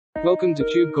Welcome to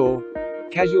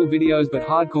TubeCore. Casual videos but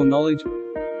hardcore knowledge.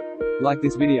 Like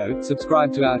this video,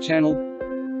 subscribe to our channel,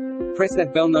 press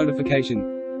that bell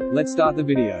notification. Let's start the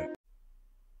video.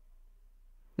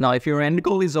 Now, if your end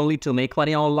goal is only to make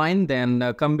money online,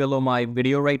 then come below my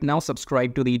video right now,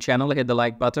 subscribe to the channel, hit the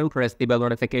like button, press the bell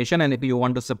notification, and if you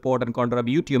want to support and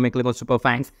contribute, you make little super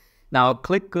thanks. Now,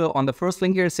 click on the first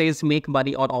link here. It says make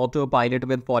money on autopilot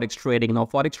with Forex trading. Now,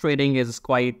 Forex trading is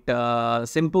quite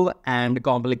simple and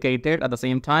complicated at the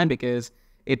same time because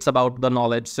it's about the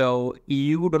knowledge. So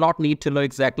you do not need to know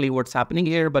exactly what's happening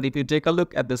here. But if you take a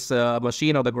look at this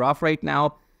machine or the graph right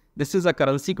now, this is a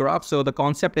currency graph. So the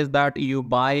concept is that you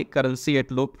buy currency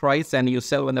at low price and you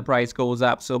sell when the price goes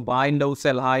up. So buy low,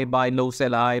 sell high, buy low,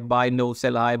 sell high, buy low,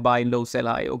 sell high, buy low, sell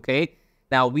high. Okay.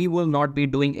 Now, we will not be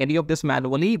doing any of this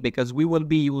manually because we will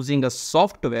be using a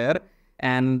software,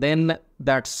 and then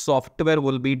that software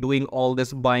will be doing all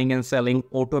this buying and selling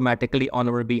automatically on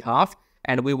our behalf,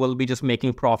 and we will be just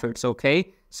making profits,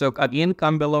 okay? So again,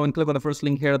 come below and click on the first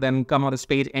link here, then come on this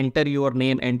page, enter your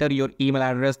name, enter your email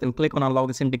address, then click on unlock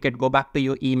the syndicate, go back to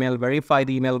your email, verify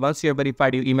the email. Once you've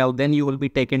verified your email, then you will be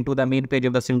taken to the main page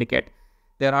of the syndicate.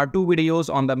 There are two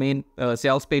videos on the main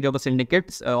sales page of the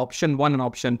syndicate, option 1 and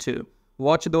option 2.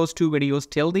 Watch those two videos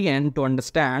till the end to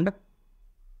understand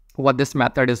what this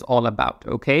method is all about,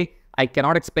 okay? I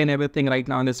cannot explain everything right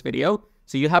now in this video.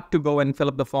 So you have to go and fill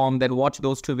up the form, then watch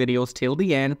those two videos till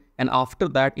the end. And after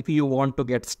that, if you want to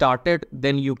get started,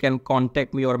 then you can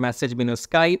contact me or message me on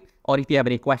Skype. Or if you have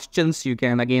any questions, you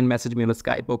can again message me on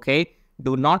Skype, okay?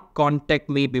 Do not contact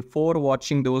me before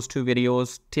watching those two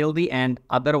videos till the end.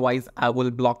 Otherwise, I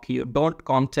will block you. Don't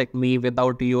contact me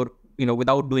without your,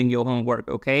 without doing your homework,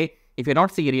 okay? If you're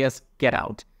not serious, get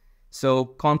out. So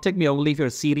contact me only if you're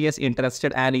serious,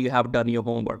 interested, and you have done your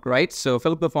homework, right? So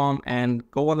fill up the form and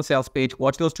go on the sales page,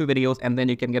 watch those two videos, and then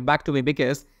you can get back to me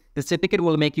because the certificate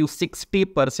will make you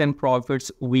 60%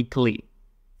 profits weekly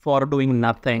for doing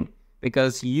nothing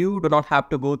because you do not have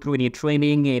to go through any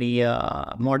training, any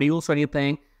modules or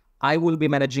anything. I will be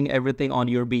managing everything on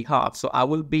your behalf. So I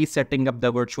will be setting up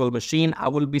the virtual machine. I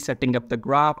will be setting up the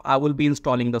graph. I will be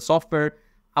installing the software.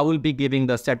 I will be giving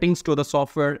the settings to the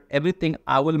software, everything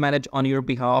I will manage on your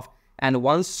behalf. And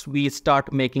once we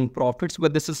start making profits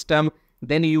with the system,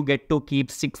 then you get to keep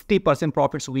 60%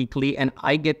 profits weekly and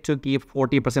I get to keep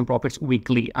 40% profits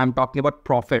weekly. I'm talking about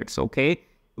profits, okay?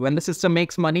 When the system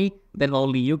makes money, then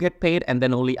only you get paid and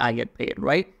then only I get paid,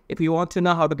 right? If you want to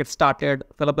know how to get started,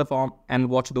 fill up the form and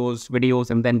watch those videos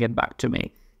and then get back to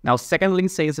me. Now, second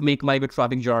link says make money with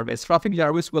Traffic Jarvis. Traffic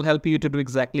Jarvis will help you to do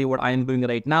exactly what I am doing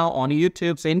right now on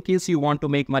YouTube. So in case you want to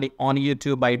make money on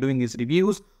YouTube by doing these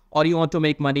reviews, or you want to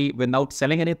make money without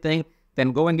selling anything,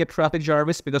 then go and get Traffic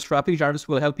Jarvis because Traffic Jarvis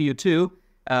will help you to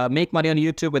make money on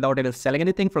YouTube without even selling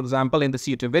anything. For example, in this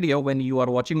YouTube video, when you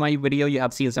are watching my video, you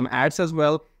have seen some ads as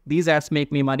well. These ads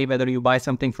make me money whether you buy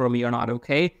something from me or not,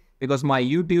 okay? Because my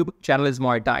YouTube channel is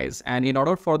monetized. And in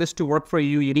order for this to work for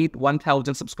you, you need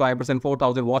 1,000 subscribers and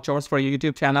 4,000 watch hours for your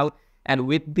YouTube channel. And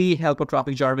with the help of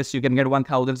Traffic Jarvis, you can get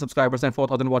 1,000 subscribers and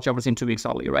 4,000 watch hours in 2 weeks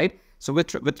only, right? So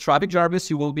with Traffic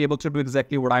Jarvis, you will be able to do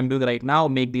exactly what I'm doing right now,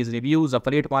 make these reviews,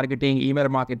 affiliate marketing, email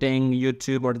marketing,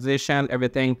 YouTube monetization,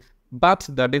 everything. But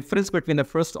the difference between the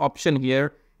first option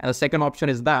here and the second option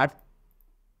is that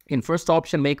in first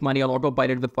option, make money on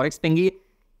autopilot with Forex thingy,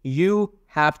 you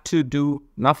have to do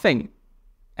nothing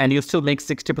and you still make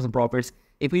 60% profits.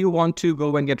 If you want to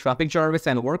go and get Traffic Jarvis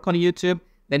and work on YouTube,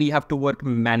 then you have to work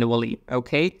manually,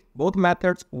 okay? Both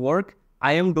methods work.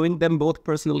 I am doing them both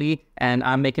personally and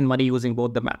I'm making money using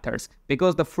both the methods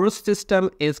because the first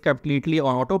system is completely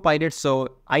on autopilot. So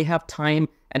I have time,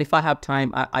 and if I have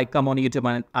time, I come on YouTube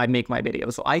and I make my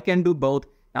videos. So I can do both.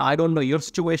 Now, I don't know your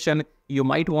situation. You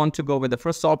might want to go with the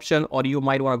first option, or you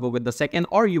might want to go with the second,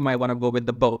 or you might want to go with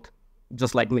the both,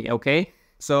 just like me, okay?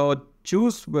 So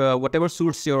choose whatever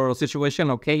suits your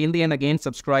situation, okay? In the end, again,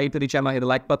 subscribe to the channel, hit the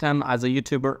like button. As a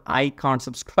YouTuber, I can't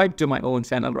subscribe to my own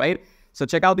channel, right? So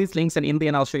check out these links, and in the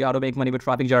end, I'll show you how to make money with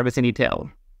Traffic Jarvis in detail.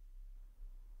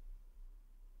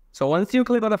 So once you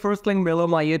click on the first link below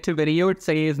my YouTube video, it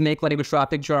says make money with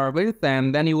Traffic Jarvis,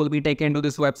 and then you will be taken to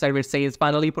this website which says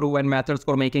finally proven methods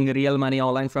for making real money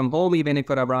online from home, even if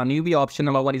you're a brand newbie. Option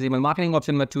number 1 is email marketing.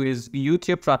 Option number 2 is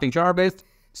YouTube Traffic Jarvis.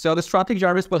 So this Traffic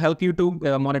Jarvis will help you to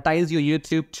monetize your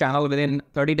YouTube channel within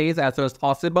 30 days as soon as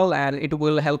possible, and it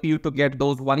will help you to get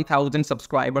those 1,000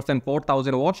 subscribers and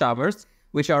 4,000 watch hours,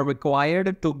 which are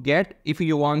required to get if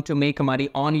you want to make money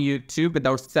on YouTube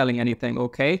without selling anything,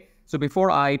 okay? So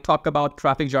before I talk about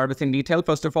Traffic Jarvis in detail,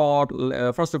 first of all,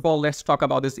 let's talk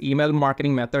about this email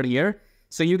marketing method here.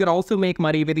 So you can also make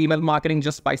money with email marketing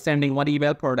just by sending one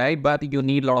email per day, but you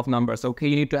need a lot of numbers, okay?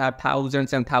 You need to have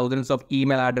thousands and thousands of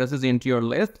email addresses into your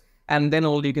list, and then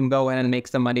only you can go in and make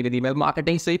some money with email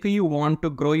marketing. So if you want to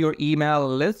grow your email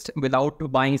list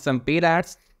without buying some paid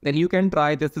ads, then you can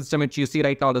try this system which you see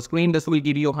right now on the screen. This will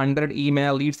give you 100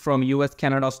 email leads from US,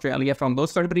 Canada, Australia, from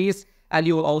those countries. And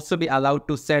you will also be allowed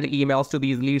to send emails to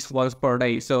these leads once per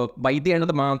day. So by the end of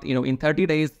the month, in 30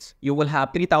 days, you will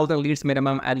have 3,000 leads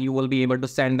minimum, and you will be able to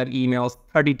send their emails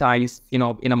 30 times, in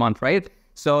a month, right?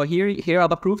 So here are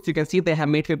the proofs. You can see they have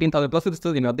made 15,000 plus with the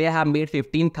system. They have made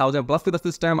 15,000 plus with the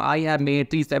system. I have made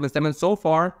 377 so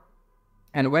far.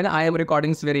 And when I am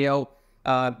recording this video,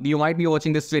 you might be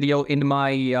watching this video in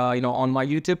my, on my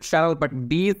YouTube channel, but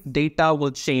these data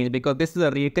will change because this is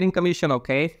a recurring commission,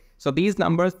 okay? So these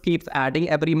numbers keeps adding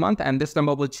every month, and this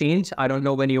number will change. I don't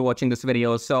know when you're watching this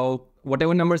video. So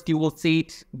whatever numbers you will see,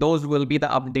 those will be the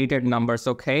updated numbers,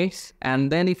 okay?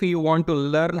 And then if you want to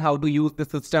learn how to use the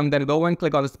system, then go and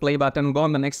click on this play button, go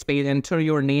on the next page, enter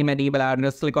your name and email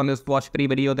address, click on this watch free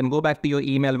video, then go back to your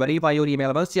email, verify your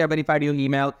email. Once you have verified your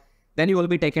email, then you will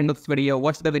be taken to this video,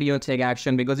 watch the video and take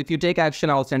action, because if you take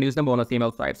action, I'll send you some bonus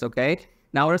email stripes, okay?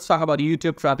 Now let's talk about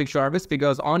YouTube traffic Jarvis,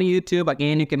 because on YouTube,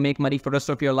 again, you can make money for the rest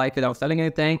of your life without selling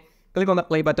anything. Click on the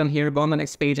play button here, go on the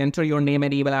next page, enter your name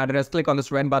and email address, click on this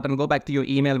red button, go back to your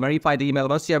email, verify the email.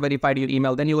 Once you have verified your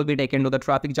email, then you will be taken to the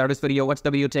traffic Jarvis video, watch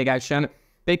the video, take action.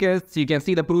 Because you can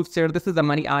see the proofs here. This is the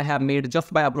money I have made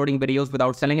just by uploading videos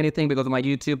without selling anything, because my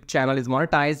YouTube channel is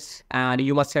monetized, and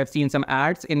you must have seen some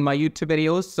ads in my YouTube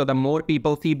videos. So the more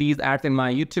people see these ads in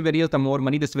my YouTube videos, the more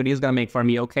money this video is gonna make for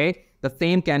me, okay? The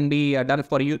same can be done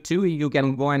for you too. You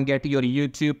can go and get your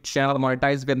YouTube channel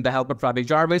monetized with the help of Traffic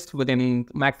Jarvis within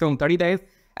maximum 30 days.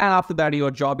 And after that,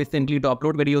 your job is simply to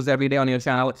upload videos every day on your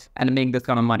channel and make this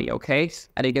kind of money, okay?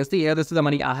 And you can see here, this is the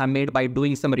money I have made by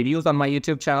doing some reviews on my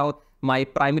YouTube channel. My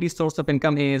primary source of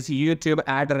income is YouTube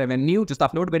ad revenue. Just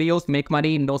upload videos, make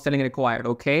money, no selling required,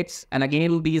 okay? And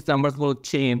again, these numbers will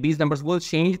change. These numbers will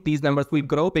change. These numbers will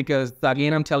grow, because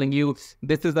again, I'm telling you,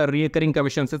 this is a recurring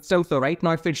commission system. So right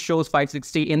now, if it shows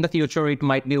 560, in the future, it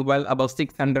might be well above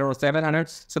 600 or 700.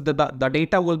 So the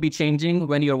data will be changing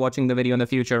when you're watching the video in the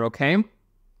future, okay?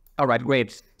 All right,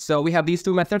 great. So we have these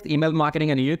two methods, email marketing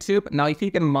and YouTube. Now, if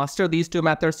you can master these two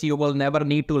methods, you will never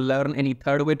need to learn any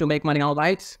third way to make money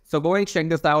online. So go and check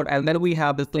this out. And then we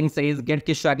have this link says, get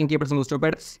Kiss Tracking, keep it simple,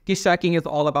 stupid. Kiss Tracking is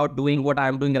all about doing what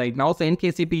I'm doing right now. So in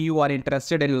case if you are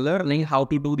interested in learning how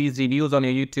to do these reviews on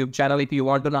your YouTube channel, if you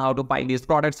want to know how to find these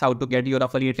products, how to get your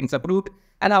affiliate links approved,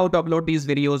 and how to upload these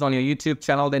videos on your YouTube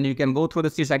channel, then you can go through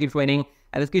this Kiss Tracking training.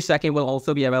 And this Kiss Tracking will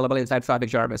also be available inside Traffic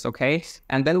Jarvis, okay?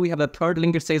 And then we have the third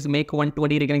link. It says make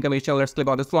 120 recurring commission. Let's click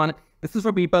on this one. This is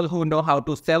for people who know how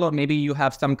to sell, or maybe you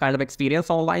have some kind of experience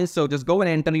online. So just go and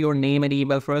enter your name and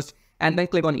email first, and then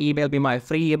click on email, be my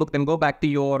free ebook. Then go back to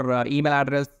your email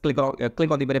address, click on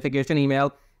the verification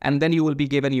email, and then you will be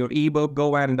given your ebook.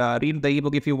 Go and read the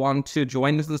ebook if you want to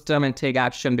join the system and take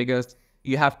action, because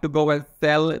you have to go and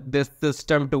sell this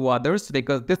system to others,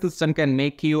 because this system can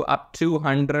make you up to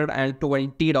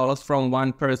 $220 from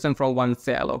one person from one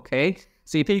sale, okay?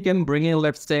 So if you can bring in,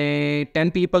 let's say,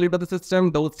 10 people into the system,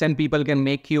 those 10 people can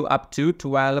make you up to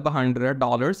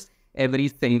 $1,200 every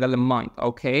single month,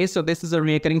 okay? So this is a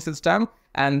recurring system,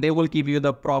 and they will give you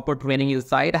the proper training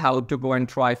inside how to go and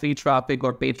try free traffic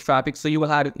or paid traffic. So you will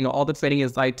have, all the training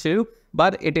inside too,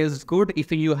 but it is good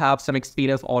if you have some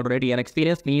experience already. And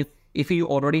experience means if you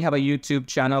already have a YouTube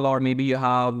channel, or maybe you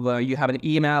have an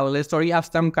email list, or you have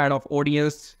some kind of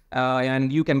audience,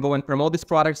 and you can go and promote this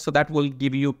product. So that will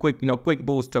give you quick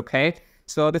boost, okay?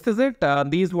 So this is it.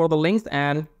 These were the links,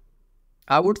 and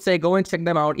I would say go and check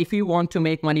them out. If you want to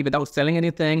make money without selling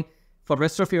anything for the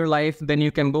rest of your life, then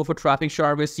you can go for Traffic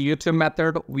Jarvis YouTube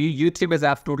method. YouTube is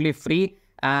absolutely free.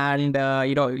 And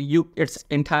it's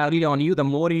entirely on you. The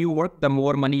more you work, the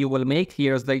more money you will make.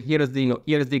 Here's the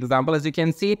example, as you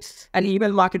can see. And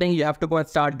email marketing, you have to go and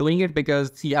start doing it,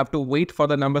 because you have to wait for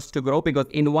the numbers to grow, because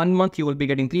in 1 month you will be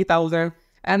getting 3,000,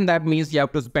 and that means you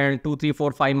have to spend 2, 3,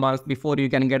 4, 5 months before you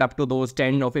can get up to those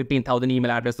 10 or 15,000 email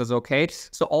addresses, okay?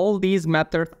 So all these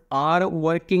methods are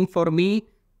working for me.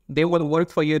 They will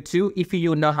work for you too if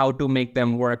you know how to make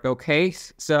them work, okay?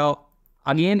 So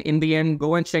again, in the end,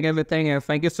 go and check everything. And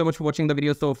thank you so much for watching the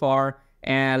video so far.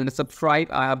 And subscribe.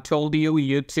 I have told you,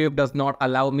 YouTube does not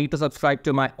allow me to subscribe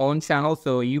to my own channel.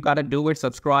 So you got to do it.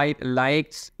 Subscribe,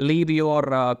 like, leave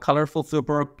your colorful,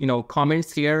 super,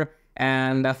 comments here.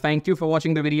 And thank you for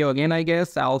watching the video again, I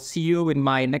guess. I'll see you in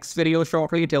my next video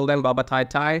shortly. Till then, bye-bye,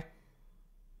 tai-tai.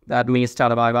 That means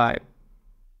tada, bye-bye.